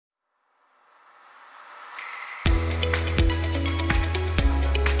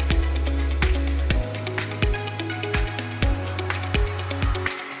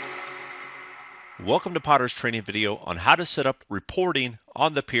Welcome to Potter's training video on how to set up reporting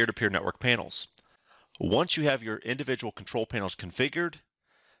on the peer-to-peer network panels. Once you have your individual control panels configured,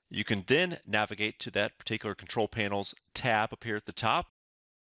 you can then navigate to that particular control panel's tab up here at the top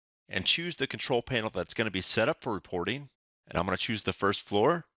and choose the control panel that's going to be set up for reporting. And I'm going to choose the first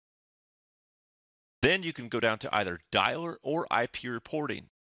floor. Then you can go down to either dialer or IP reporting.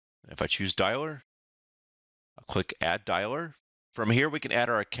 If I choose dialer, I'll click Add Dialer. From here, we can add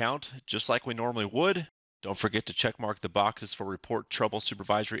our account just like we normally would. Don't forget to check mark the boxes for report trouble,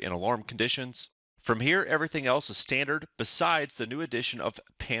 supervisory, and alarm conditions. From here, everything else is standard besides the new addition of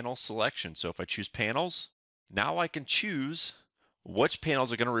panel selection. So if I choose panels, now I can choose which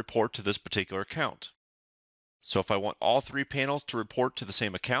panels are going to report to this particular account. So if I want all three panels to report to the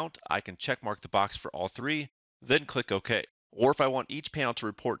same account, I can check mark the box for all three, then click OK. Or if I want each panel to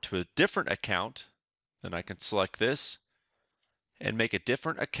report to a different account, then I can select this and make a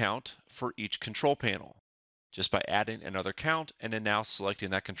different account for each control panel just by adding another account and then now selecting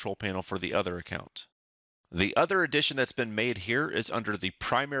that control panel for the other account. The other addition that's been made here is under the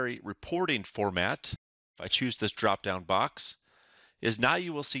primary reporting format. If I choose this drop-down box, is now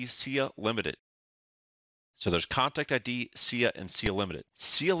you will see SIA Limited. So there's Contact ID, SIA, and SIA Limited.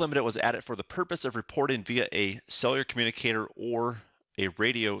 SIA Limited was added for the purpose of reporting via a cellular communicator or a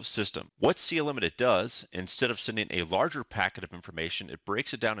radio system. What SIA Limited does, instead of sending a larger packet of information, it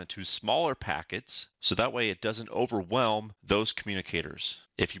breaks it down into smaller packets so that way it doesn't overwhelm those communicators.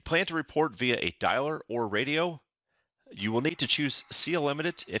 If you plan to report via a dialer or radio, you will need to choose SIA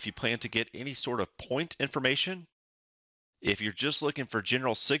Limited if you plan to get any sort of point information. If you're just looking for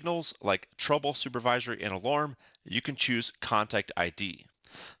general signals like trouble, supervisory, and alarm, you can choose Contact ID.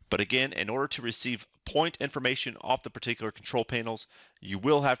 But again, in order to receive point information off the particular control panels, you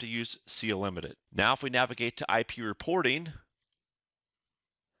will have to use SIA Limited. Now, if we navigate to IP reporting,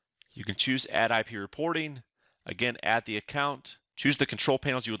 you can choose Add IP reporting. Again, add the account, choose the control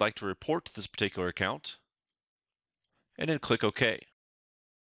panels you would like to report to this particular account, and then click OK.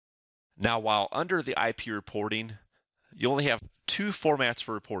 Now, while under the IP reporting, you only have two formats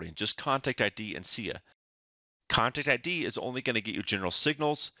for reporting, just Contact ID and SIA. Contact ID is only going to get you general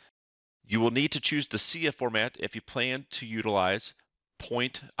signals. You will need to choose the SIA format if you plan to utilize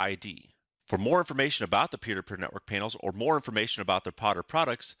Point ID. For more information about the peer-to-peer network panels or more information about their Potter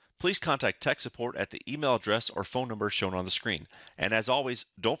products, please contact tech support at the email address or phone number shown on the screen. And as always,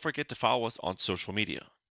 don't forget to follow us on social media.